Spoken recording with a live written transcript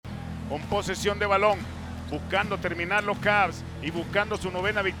con posesión de balón, buscando terminar los Cavs y buscando su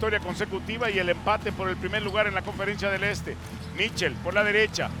 9ª victoria consecutiva y el empate por el primer lugar en la Conferencia del Este. Mitchell por la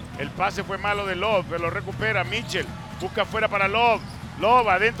derecha, el pase fue malo de Love, pero lo recupera Mitchell, busca afuera para Love. Love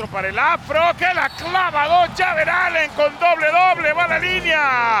adentro para el afro, que la clava 2, Javer Allen con doble, va a la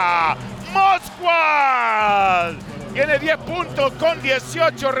línea. Mosquad tiene 10 puntos con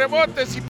 18 rebotes y